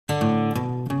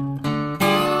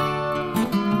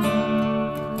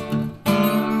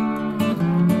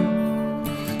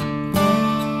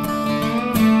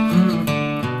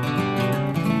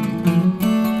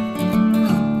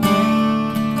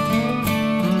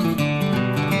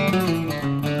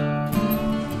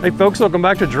Hey folks, welcome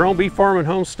back to Jerome Bee Farm and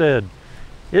Homestead.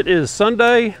 It is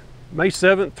Sunday, May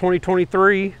 7th,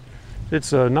 2023.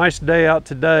 It's a nice day out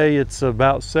today. It's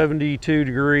about 72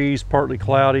 degrees, partly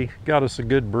cloudy. Got us a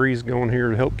good breeze going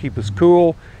here to help keep us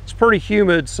cool. It's pretty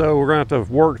humid, so we're gonna have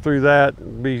to work through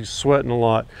that, be sweating a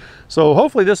lot. So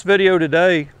hopefully this video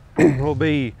today will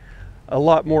be a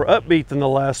lot more upbeat than the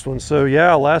last one. So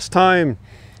yeah, last time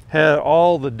had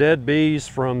all the dead bees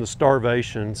from the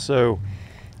starvation. So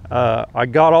I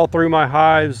got all through my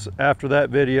hives after that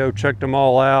video, checked them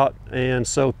all out, and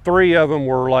so 3 of them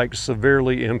were like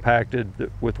severely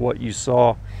impacted with what you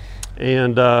saw.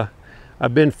 And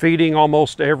I've been feeding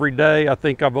almost every day. I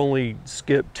think I've only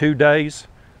skipped 2 days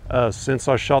since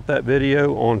I shot that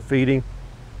video on feeding.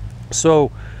 So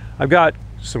I've got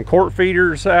some quart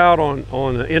feeders out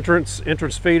on the entrance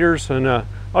feeders, and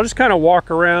I'll just kind of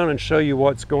walk around and show you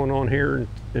what's going on here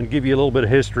and give you a little bit of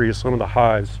history of some of the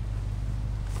hives.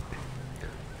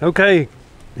 Okay,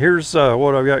 here's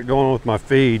what I've got going on with my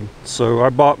feed. So I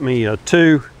bought me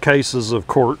 2 cases of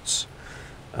quarts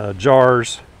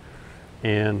jars,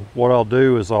 and what I'll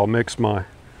do is I'll mix my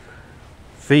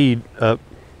feed up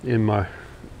in my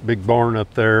big barn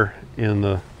up there in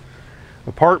the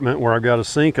apartment where I've got a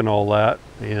sink and all that,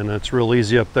 and it's real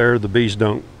easy up there. The bees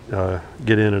don't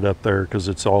get in it up there because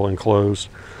it's all enclosed.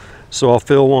 So I'll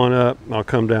fill one up, I'll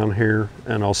come down here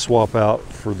and I'll swap out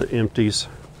for the empties.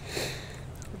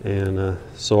 And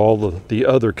so all the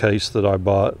other case that I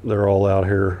bought, they're all out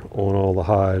here on all the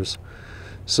hives.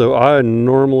 So I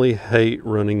normally hate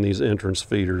running these entrance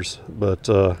feeders, but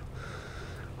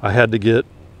I had to get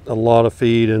a lot of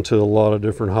feed into a lot of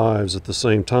different hives at the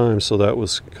same time, so that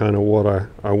was kind of what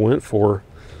I went for.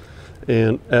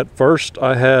 And at first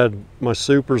I had my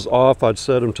supers off. I'd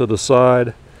set them to the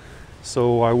side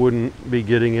so I wouldn't be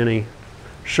getting any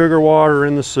sugar water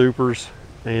in the supers,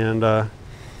 and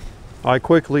I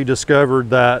quickly discovered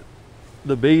that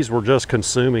the bees were just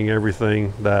consuming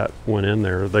everything that went in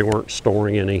there. They weren't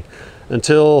storing any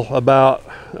until about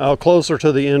closer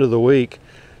to the end of the week.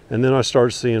 And then I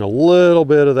started seeing a little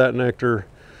bit of that nectar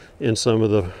in some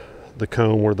of the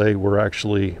comb where they were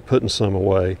actually putting some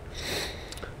away.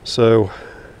 So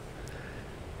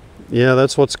yeah,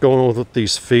 that's what's going on with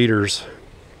these feeders.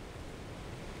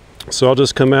 So I'll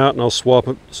just come out and I'll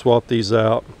swap these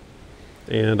out.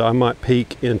 And I might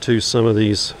peek into some of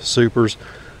these supers.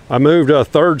 I moved a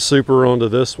 3rd super onto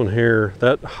this one here.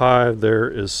 That hive there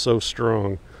is so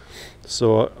strong.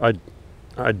 So I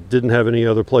didn't have any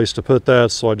other place to put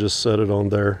that, so I just set it on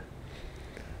there.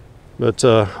 But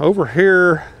over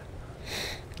here,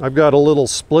 I've got a little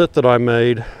split that I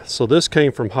made. So this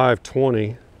came from hive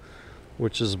 20,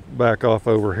 which is back off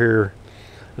over here.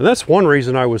 And that's one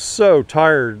reason I was so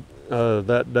tired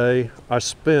that day. I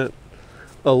spent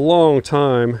a long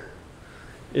time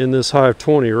in this hive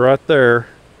 20 right there.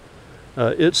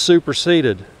 It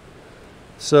superseded.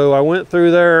 So I went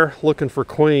through there looking for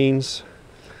queens,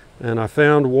 and I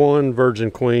found one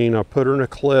virgin queen. I put her in a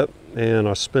clip, and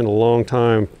I spent a long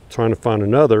time trying to find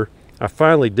another. I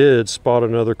finally did spot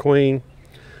another queen,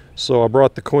 so I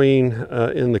brought the queen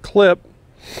in the clip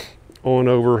on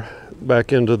over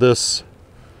back into this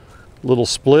little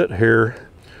split here,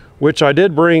 which I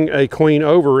did bring a queen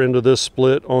over into this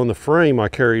split on the frame I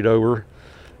carried over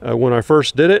when I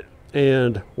first did it.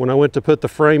 And when I went to put the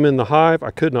frame in the hive, I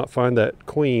could not find that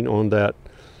queen on that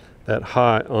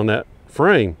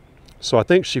frame. So I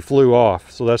think she flew off.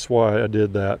 So that's why I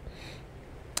did that.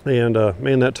 And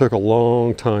man, that took a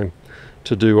long time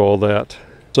to do all that.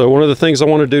 So one of the things I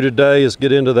want to do today is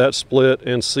get into that split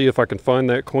and see if I can find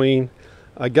that queen.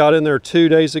 I got in there 2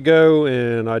 days ago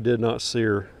and I did not see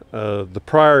her. The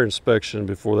prior inspection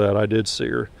before that, I did see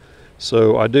her.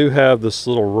 So I do have this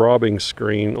little robbing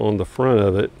screen on the front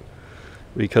of it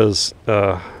because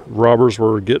robbers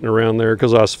were getting around there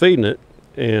because I was feeding it.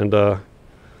 And I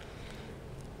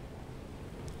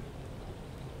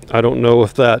don't know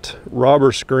if that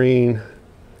robber screen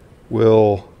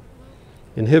will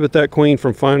inhibit that queen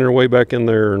from finding her way back in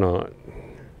there or not.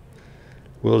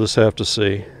 We'll just have to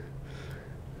see.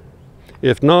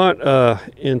 If not,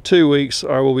 in 2 weeks,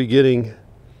 I will be getting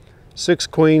 6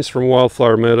 queens from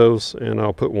Wildflower Meadows, and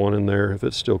I'll put one in there if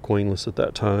it's still queenless at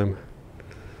that time.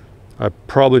 I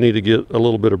probably need to get a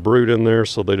little bit of brood in there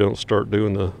so they don't start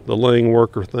doing the laying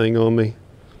worker thing on me.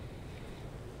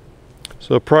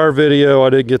 So prior video, I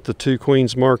did get the 2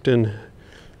 queens marked in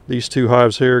these 2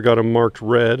 hives here, got them marked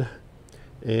red.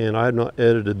 And I have not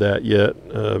edited that yet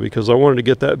because I wanted to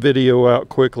get that video out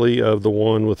quickly of the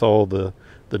one with all the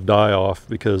die off,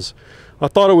 because I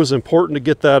thought it was important to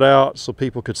get that out so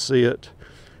people could see it.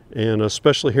 And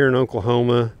especially here in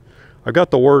Oklahoma, I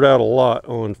got the word out a lot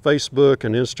on Facebook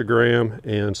and Instagram,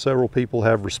 and several people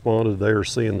have responded they are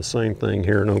seeing the same thing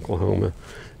here in Oklahoma,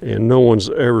 and no one's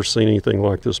ever seen anything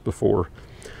like this before,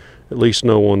 at least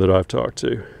no one that I've talked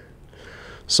to.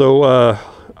 So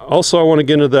also I want to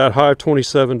get into that hive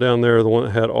 27 down there, the one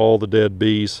that had all the dead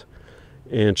bees,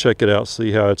 and check it out,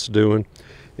 see how it's doing.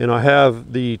 And I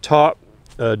have the top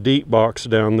deep box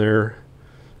down there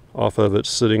off of it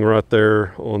sitting right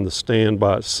there on the stand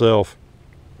by itself.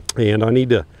 And I need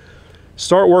to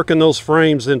start working those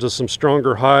frames into some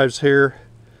stronger hives here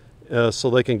so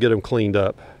they can get them cleaned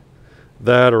up.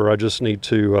 That, or I just need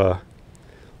to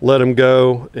let them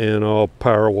go and I'll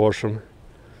power wash them.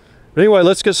 But anyway,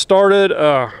 let's get started.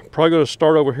 Probably going to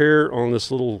start over here on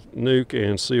this little nuke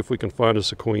and see if we can find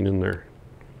us a queen in there.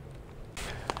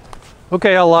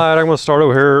 Okay, I lied. I'm going to start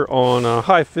over here on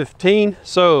hive 15.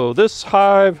 So this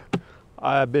hive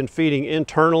I've been feeding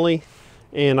internally,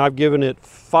 and I've given it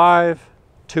 5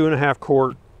 2.5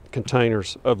 quart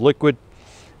containers of liquid.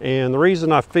 And the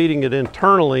reason I'm feeding it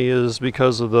internally is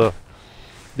because of the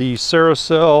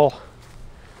Carousel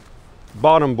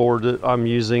bottom board that I'm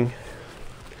using.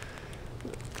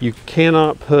 You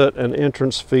cannot put an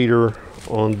entrance feeder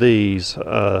on these.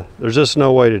 There's just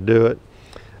no way to do it.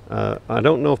 I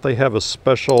don't know if they have a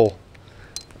special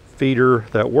feeder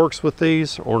that works with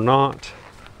these or not,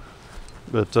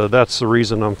 but that's the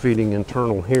reason I'm feeding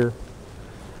internal here.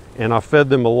 And I fed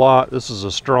them a lot. This is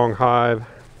a strong hive.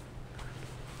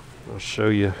 I'll show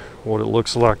you what it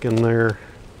looks like in there.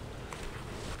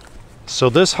 So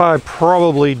this hive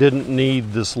probably didn't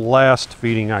need this last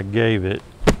feeding I gave it,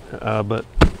 but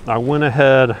I went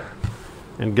ahead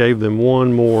and gave them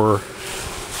one more.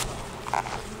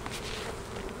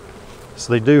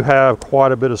 So they do have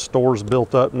quite a bit of stores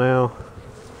built up now.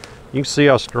 You can see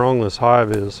how strong this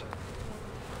hive is.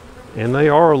 And they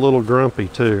are a little grumpy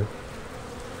too.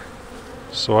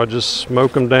 So I just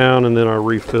smoke them down and then I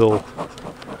refill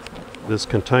this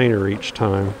container each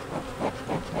time.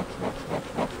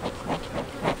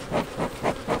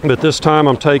 But this time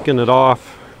I'm taking it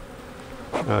off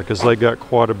because they got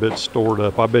quite a bit stored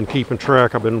up. I've been keeping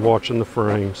track, I've been watching the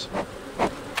frames.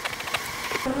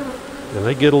 And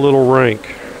they get a little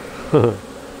rank.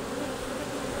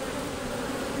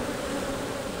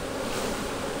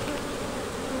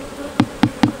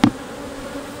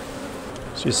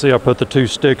 So you see I put the 2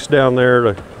 sticks down there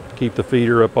to keep the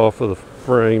feeder up off of the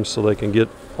frame so they can get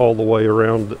all the way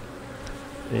around it.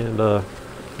 And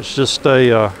it's just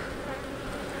a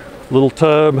little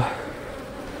tub,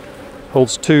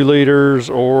 holds 2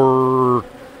 liters or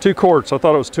 2 quarts. I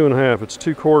thought it was 2.5. It's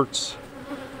 2 quarts,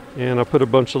 and I put a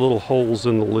bunch of little holes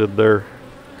in the lid there.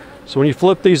 So when you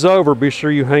flip these over, be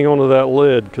sure you hang on to that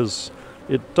lid because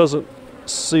it doesn't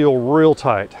seal real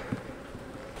tight.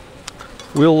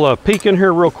 We'll peek in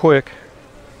here real quick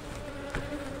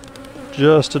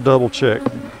just to double check.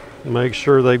 Make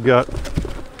sure they've got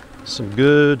some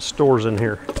good stores in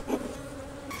here.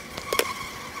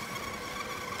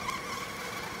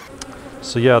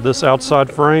 So yeah, this outside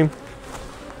frame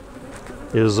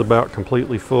is about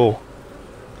completely full.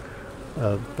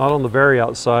 Not on the very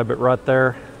outside, but right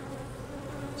there.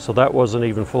 So that wasn't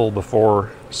even full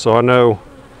before. So I know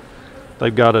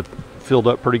they've got it filled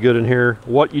up pretty good in here.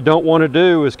 What you don't want to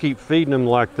do is keep feeding them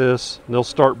like this. They'll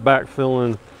start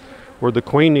backfilling where the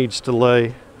queen needs to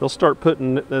lay. They'll start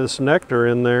putting this nectar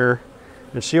in there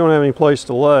and she don't have any place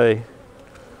to lay.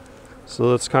 So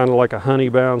that's kind of like a honey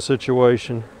bound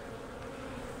situation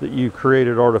that you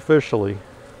created artificially.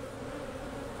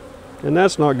 And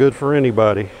that's not good for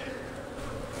anybody.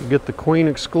 Get the queen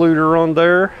excluder on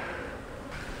there.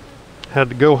 Had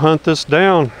to go hunt this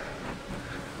down.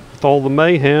 With all the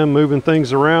mayhem, moving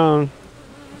things around,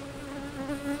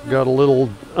 got a little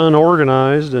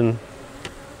unorganized and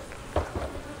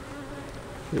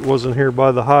it wasn't here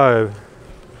by the hive.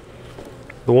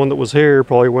 The one that was here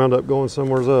probably wound up going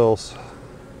somewhere else.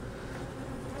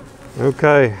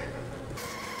 Okay.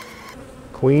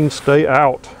 Queens, stay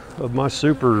out of my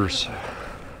supers.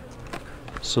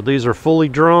 So these are fully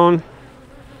drawn,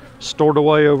 stored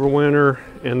away over winter,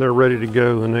 and they're ready to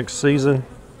go the next season.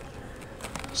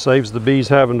 Saves the bees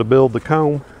having to build the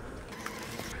comb.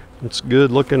 It's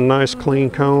good looking, nice clean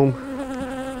comb.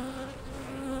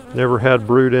 Never had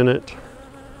brood in it.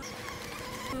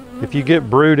 If you get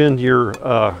brood into your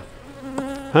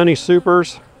honey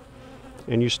supers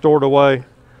and you store it away,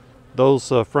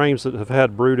 those frames that have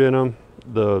had brood in them,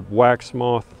 the wax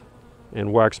moth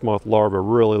and wax moth larvae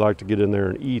really like to get in there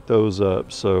and eat those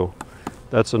up. So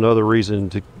that's another reason,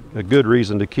 a good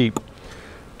reason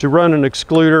to run an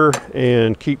excluder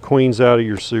and keep queens out of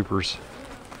your supers.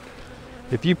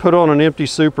 If you put on an empty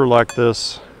super like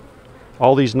this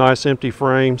all these nice empty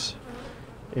frames,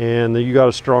 and then you got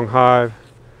a strong hive,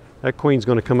 that queen's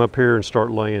going to come up here and start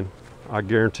laying. I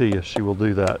guarantee you she will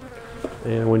do that.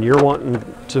 And when you're wanting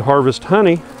to harvest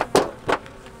honey,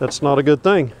 that's not a good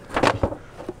thing.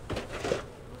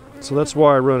 So that's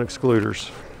why I run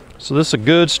excluders. So this is a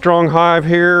good strong hive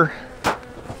here,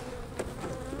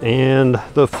 and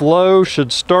the flow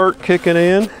should start kicking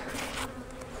in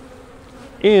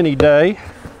any day.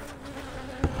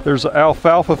 There's an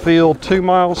alfalfa field 2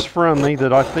 miles from me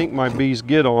that I think my bees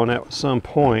get on at some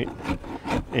point.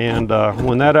 And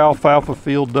when that alfalfa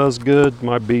field does good,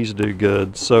 my bees do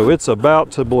good. So it's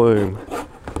about to bloom.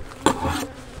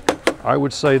 I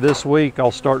would say this week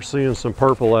I'll start seeing some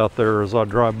purple out there as I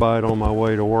drive by it on my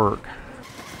way to work.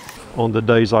 On the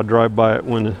days I drive by it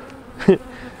when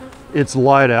it's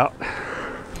light out.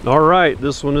 All right,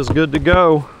 this one is good to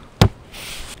go.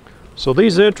 So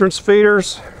these entrance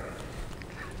feeders,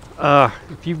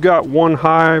 if you've got one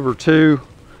hive or two,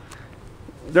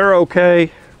 they're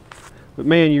okay, but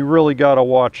man, you really got to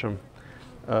watch them.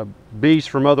 Bees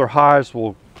from other hives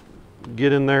will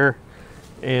get in there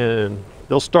and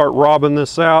they'll start robbing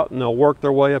this out, and they'll work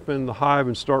their way up in the hive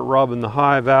and start robbing the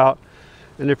hive out.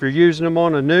 And if you're using them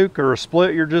on a nuke or a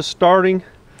split you're just starting,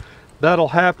 that'll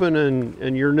happen,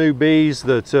 and your new bees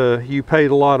that you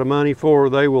paid a lot of money for,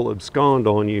 they will abscond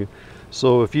on you.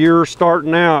 So if you're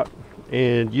starting out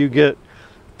and you get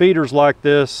feeders like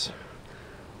this,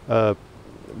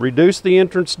 reduce the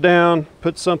entrance down,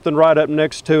 put something right up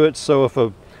next to it, so if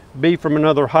a bee from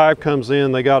another hive comes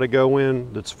in, they got to go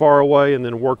in that's far away and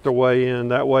then work their way in.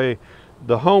 That way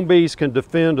the home bees can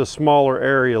defend a smaller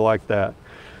area like that.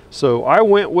 So I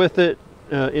went with it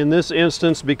in this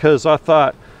instance because I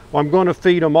thought, well, I'm going to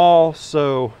feed them all,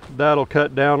 so that'll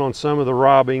cut down on some of the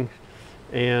robbing.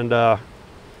 And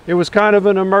it was kind of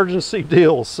an emergency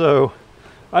deal, so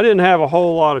I didn't have a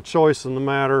whole lot of choice in the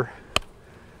matter.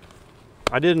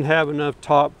 I didn't have enough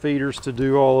top feeders to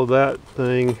do all of that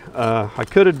thing. I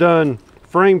could have done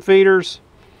frame feeders,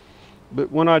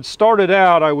 but when I'd started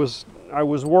out, I was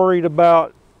worried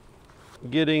about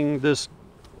getting this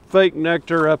fake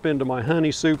nectar up into my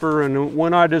honey super, and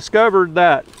when I discovered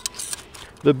that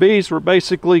the bees were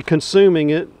basically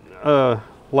consuming it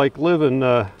like living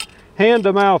hand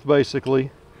to mouth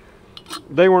basically,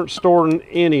 they weren't storing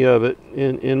any of it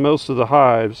in most of the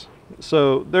hives.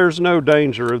 So there's no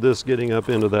danger of this getting up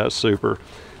into that super.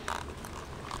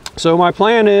 So my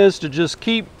plan is to just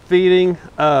keep feeding,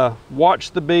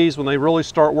 watch the bees when they really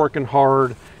start working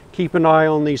hard, keep an eye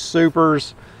on these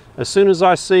supers. As soon as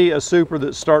I see a super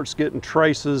that starts getting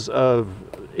traces of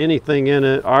anything in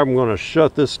it, I'm going to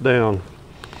shut this down.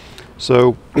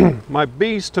 So my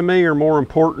bees to me are more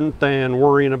important than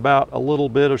worrying about a little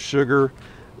bit of sugar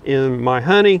in my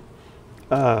honey.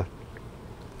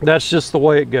 That's just the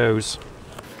way it goes.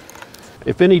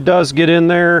 If any does get in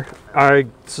there, I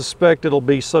suspect it'll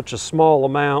be such a small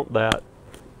amount that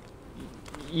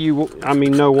you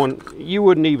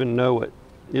wouldn't even know it.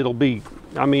 It'll be,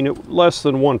 less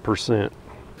than 1%.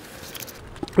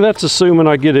 That's assuming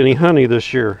I get any honey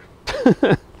this year.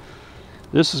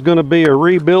 This is going to be a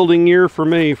rebuilding year for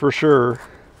me for sure.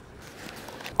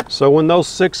 So when those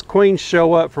 6 queens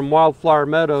show up from Wildflower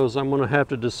Meadows, I'm going to have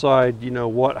to decide,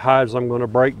 what hives I'm going to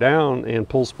break down and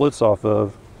pull splits off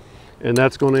of. And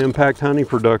that's going to impact honey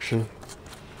production,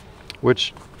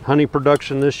 which honey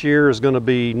production this year is going to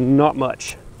be not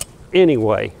much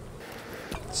anyway.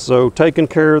 So taking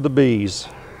care of the bees.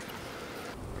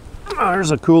 Oh,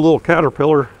 there's a cool little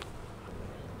caterpillar.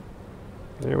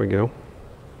 There we go.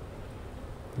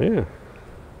 Yeah.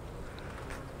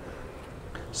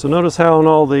 So notice how on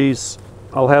all these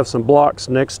I'll have some blocks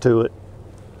next to it,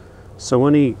 so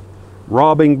any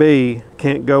robbing bee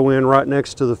can't go in right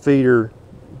next to the feeder,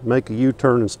 make a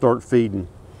U-turn and start feeding.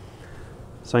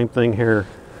 Same thing here.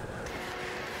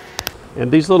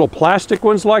 And these little plastic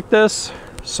ones like this,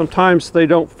 sometimes they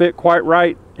don't fit quite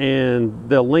right and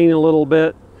they'll lean a little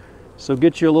bit. So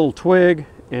get you a little twig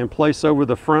and place over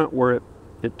the front where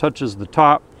it touches the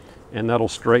top, and that'll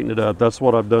straighten it up. That's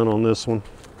what I've done on this one.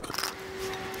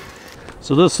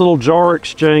 So this little jar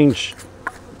exchange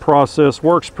process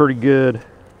works pretty good.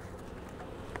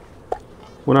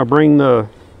 When I bring the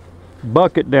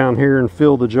bucket down here and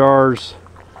fill the jars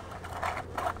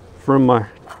from my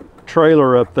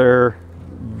trailer up there,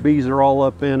 bees are all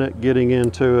up in it, getting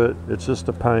into it. It's just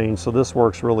a pain. So this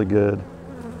works really good.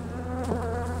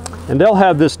 And they'll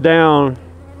have this down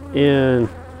in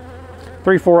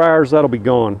 3-4 hours, that'll be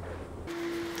gone.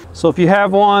 So if you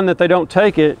have one that they don't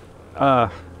take it,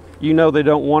 they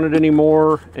don't want it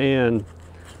anymore, and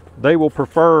they will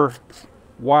prefer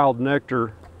wild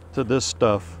nectar to this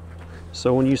stuff.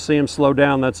 So when you see them slow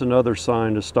down, that's another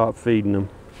sign to stop feeding them.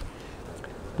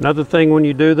 Another thing when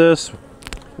you do this,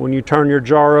 when you turn your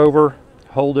jar over,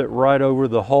 hold it right over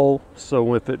the hole,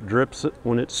 so if it drips,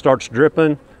 when it starts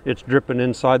dripping, it's dripping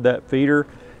inside that feeder.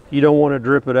 You don't want to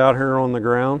drip it out here on the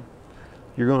ground.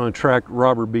 You're going to attract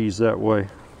robber bees that way.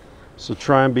 So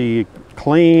try and be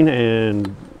clean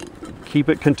and keep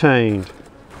it contained.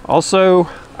 Also,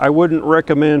 I wouldn't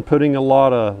recommend putting a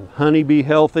lot of Honeybee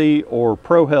Healthy or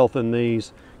Pro Health in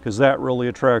these, because that really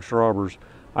attracts robbers.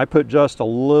 I put just a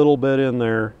little bit in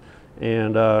there,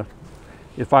 and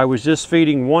if I was just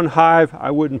feeding one hive,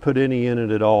 I wouldn't put any in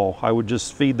it at all. I would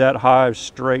just feed that hive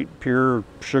straight, pure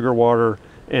sugar water,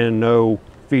 and no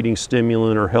feeding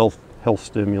stimulant or health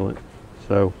stimulant.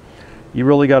 So you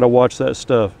really got to watch that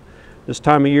stuff. This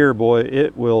time of year, boy,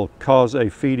 it will cause a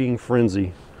feeding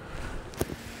frenzy.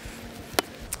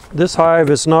 This hive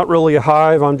is not really a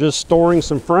hive. I'm just storing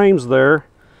some frames there.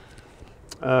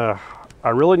 I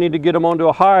really need to get them onto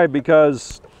a hive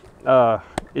because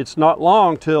it's not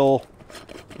long till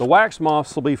the wax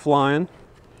moths will be flying,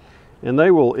 and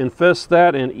they will infest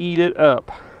that and eat it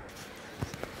up.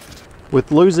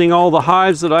 With losing all the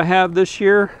hives that I have this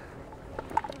year,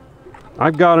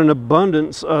 I've got an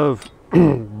abundance of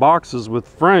boxes with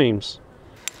frames.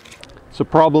 It's a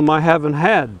problem I haven't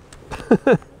had.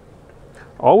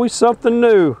 Always something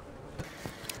new.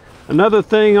 Another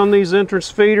thing on these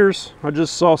entrance feeders, I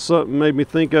just saw something made me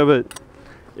think of it,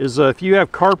 is if you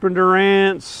have carpenter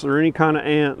ants or any kind of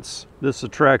ants, this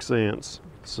attracts ants.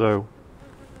 So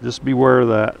just beware of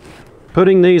that.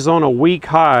 Putting these on a weak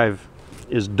hive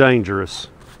is dangerous.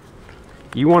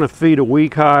 You want to feed a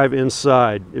weak hive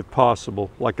inside if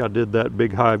possible, like I did that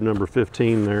big hive number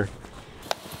 15 there.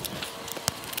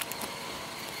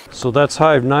 So that's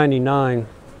hive 99,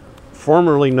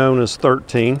 formerly known as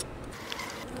 13,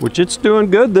 which it's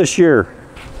doing good this year.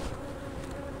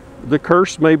 The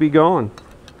curse may be gone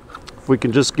if we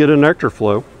can just get a nectar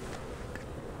flow.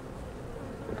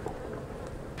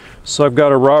 So I've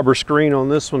got a robber screen on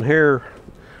this one here.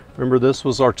 Remember, this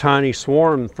was our tiny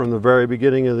swarm from the very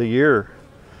beginning of the year.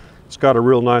 It's got a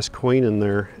real nice queen in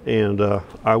there, and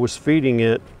I was feeding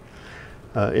it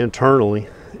internally,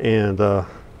 and the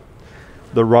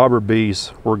robber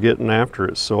bees were getting after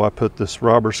it. So I put this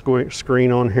robber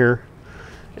screen on here,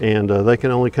 and they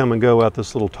can only come and go out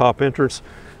this little top entrance.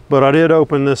 But I did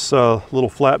open this little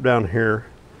flap down here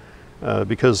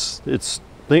because the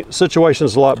situation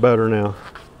is a lot better now.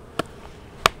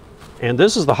 And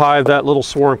this is the hive that little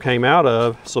swarm came out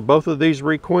of. So both of these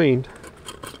requeened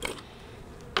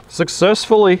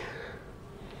successfully.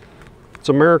 It's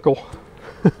a miracle.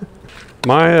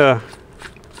 My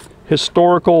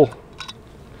historical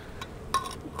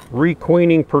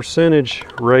requeening percentage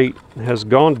rate has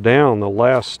gone down the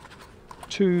last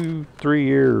 2-3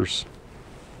 years.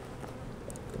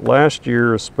 Last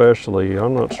year especially,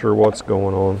 I'm not sure what's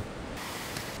going on.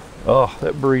 Oh,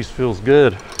 that breeze feels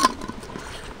good.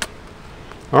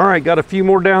 All right, got a few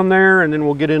more down there, and then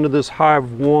we'll get into this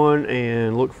hive 1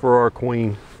 and look for our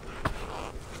queen.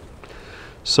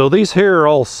 So these here are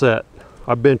all set.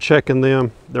 I've been checking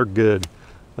them. They're good.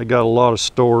 They got a lot of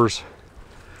stores.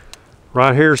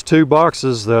 Right here's 2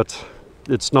 boxes that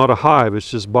it's not a hive,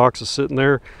 it's just boxes sitting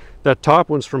there. That top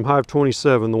one's from hive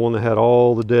 27, the one that had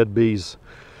all the dead bees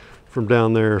from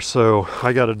down there. So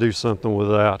I got to do something with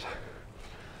that.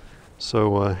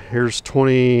 So here's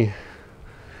 24,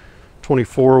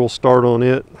 we'll start on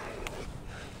it.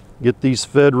 Get these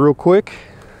fed real quick.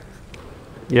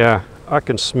 Yeah, I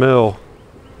can smell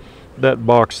that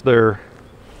box there.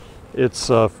 It's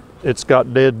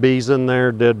got dead bees in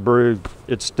there, dead brood.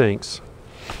 It stinks.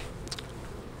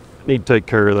 Need to take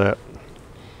care of that.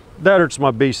 That or it's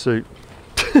my bee suit.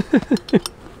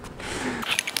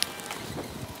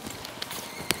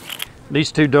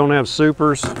 These 2 don't have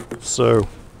supers, so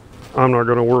I'm not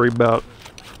going to worry about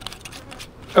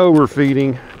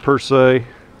overfeeding per se.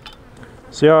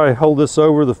 See how I hold this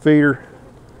over the feeder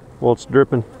while it's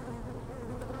dripping?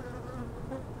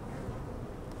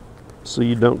 So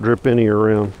you don't drip any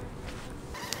around.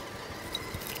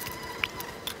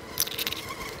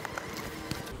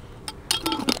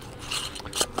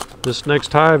 This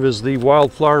next hive is the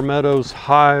Wildflower Meadows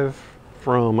hive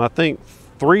from, I think,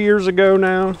 3 years ago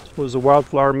now. Was the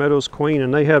Wildflower Meadows queen,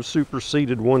 and they have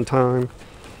superseded one time.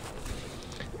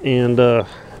 And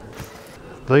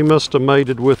they must have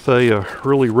mated with a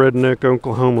really redneck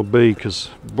Oklahoma bee, because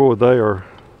boy, they're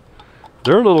a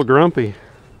little grumpy.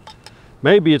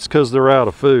 Maybe it's because they're out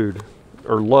of food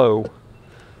or low,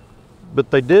 but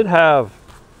they did have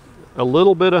a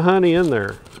little bit of honey in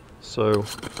there. So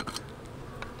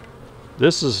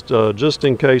this is just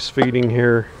in case feeding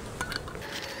here.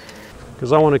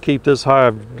 because I want to keep this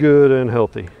hive good and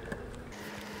healthy.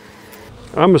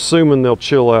 I'm assuming they'll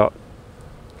chill out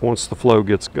once the flow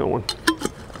gets going.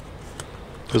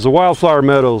 Because the Wildflower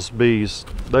Meadows bees,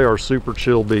 they are super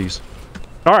chill bees.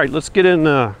 All right, let's get in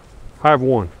hive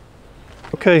 1.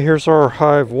 Okay, here's our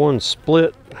hive 1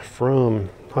 split from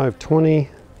hive 20.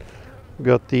 We've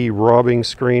got the robbing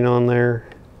screen on there.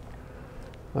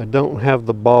 I don't have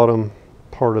the bottom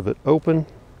part of it open.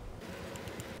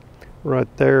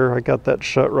 Right there, I got that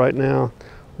shut right now.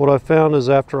 What I found is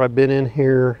after I've been in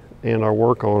here and I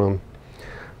work on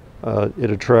them, it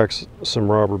attracts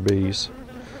some robber bees.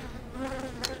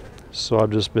 So I've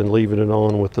just been leaving it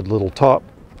on with the little top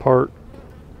part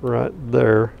right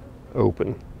there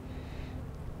open.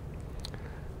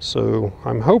 So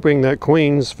I'm hoping that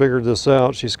Queen's figured this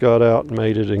out. She's got out and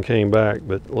mated and came back,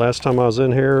 but last time I was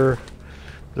in here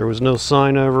there was no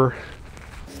sign of her.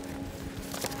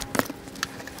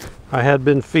 I had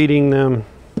been feeding them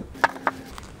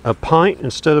a pint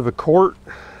instead of a quart,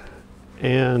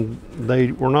 and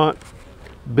they were not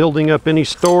building up any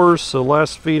stores, so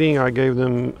last feeding I gave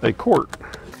them a quart,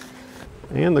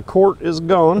 and the quart is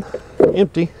gone,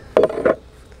 empty.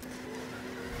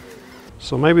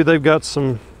 So maybe they've got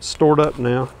some stored up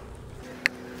now.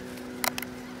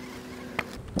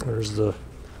 There's the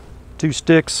 2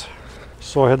 sticks.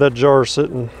 So I had that jar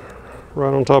sitting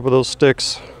right on top of those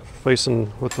sticks,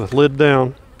 facing with the lid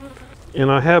down.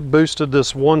 And I have boosted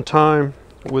this one time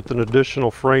with an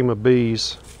additional frame of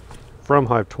bees from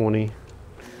hive 20.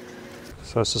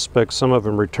 So I suspect some of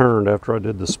them returned after I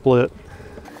did the split.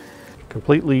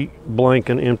 Completely blank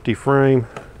and empty frame.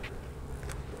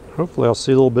 Hopefully I'll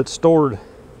see a little bit stored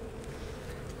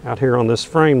out here on this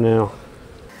frame now.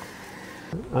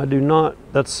 I do not,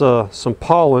 that's some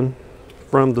pollen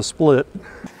from the split.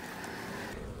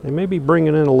 They may be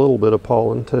bringing in a little bit of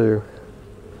pollen too.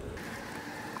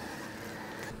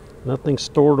 Nothing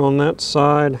stored on that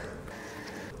side.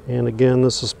 And again,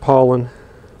 this is pollen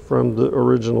from the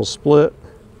original split.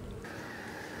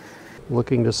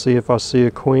 Looking to see if I see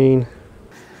a queen.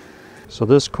 So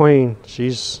this queen,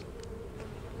 she's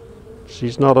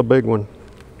not a big one.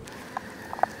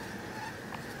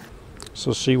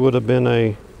 So she would have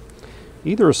been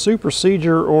either a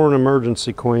supersedure or an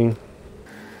emergency queen.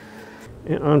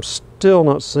 And I'm still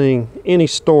not seeing any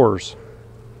stores.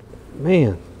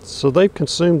 Man, so they've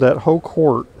consumed that whole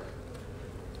quart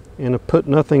and have put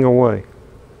nothing away.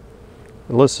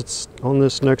 Unless it's on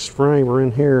this next frame or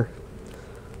in here.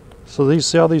 So these,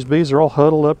 see how these bees are all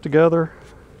huddled up together?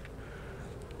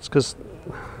 It's because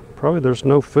probably there's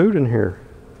no food in here.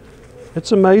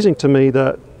 It's amazing to me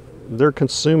that they're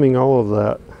consuming all of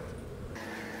that.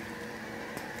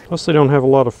 Plus they don't have a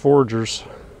lot of foragers.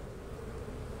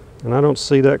 And I don't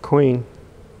see that queen.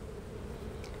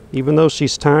 Even though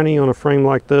she's tiny on a frame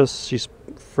like this, she's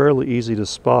fairly easy to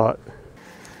spot.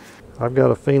 I've got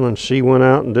a feeling she went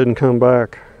out and didn't come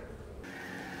back.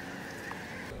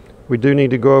 We do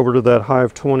need to go over to that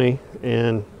hive 20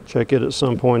 and check it at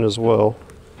some point as well.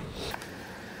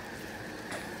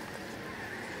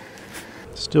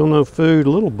 Still no food, a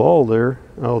little ball there.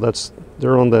 Oh,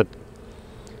 they're on that,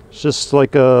 it's just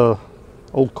like a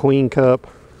old queen cup.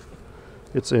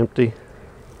 It's empty.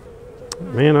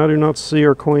 Man, I do not see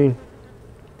our queen.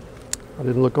 I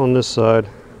didn't look on this side.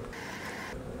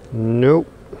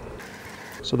 Nope.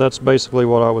 So that's basically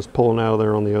what I was pulling out of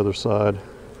there on the other side.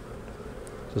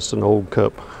 Just an old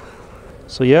cup.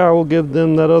 So yeah, I will give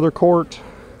them that other quart.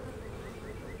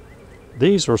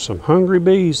 These are some hungry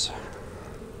bees.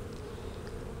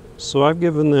 So I've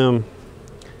given them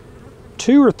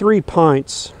 2 or 3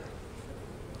 pints,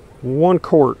 1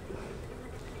 quart,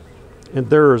 and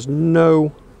there is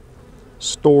no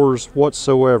stores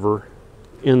whatsoever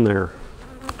in there.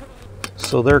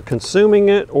 So they're consuming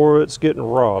it or it's getting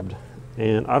robbed.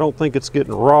 And I don't think it's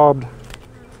getting robbed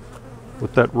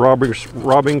with that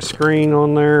robbing screen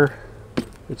on there.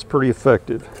 It's pretty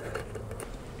effective.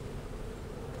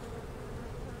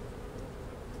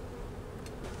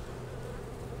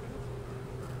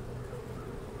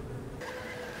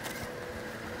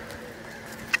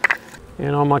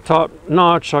 And on my top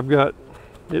notch, I've got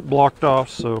it blocked off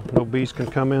so no bees can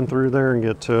come in through there and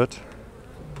get to it.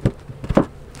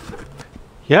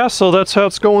 Yeah, so that's how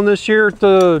it's going this year at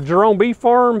the Jerome Bee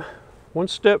Farm. 1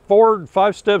 step forward,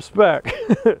 5 steps back.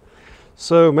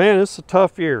 So man, it's a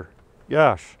tough year.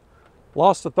 Gosh,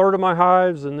 lost 1/3 of my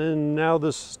hives, and then now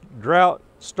this drought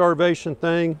starvation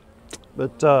thing.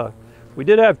 But we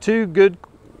did have 2 good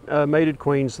mated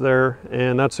queens there,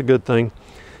 and that's a good thing.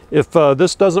 If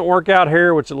this doesn't work out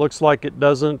here, which it looks like it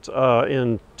doesn't,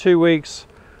 in 2 weeks,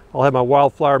 I'll have my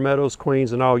Wildflower Meadows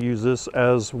queens, and I'll use this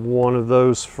as one of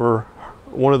those for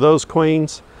one of those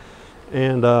queens,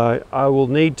 and I will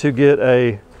need to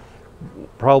get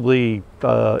probably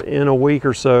in a week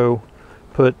or so,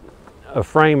 put a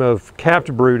frame of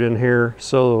capped brood in here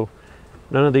so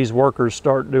none of these workers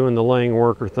start doing the laying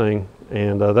worker thing,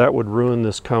 and that would ruin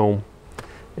this comb,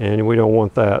 and we don't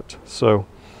want that. So,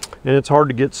 and it's hard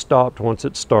to get stopped once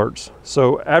it starts.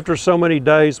 So after so many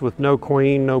days with no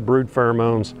queen, no brood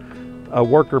pheromones, a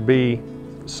worker bee,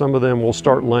 some of them will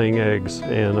start laying eggs,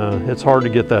 and it's hard to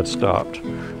get that stopped.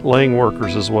 Laying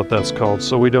workers is what that's called,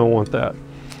 so we don't want that.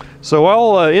 So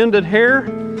I'll end it here.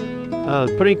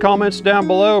 Put any comments down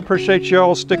below. Appreciate you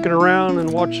all sticking around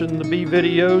and watching the bee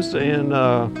videos, and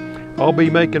I'll be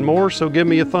making more, so give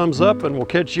me a thumbs up and we'll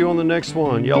catch you on the next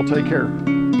one. Y'all take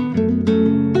care.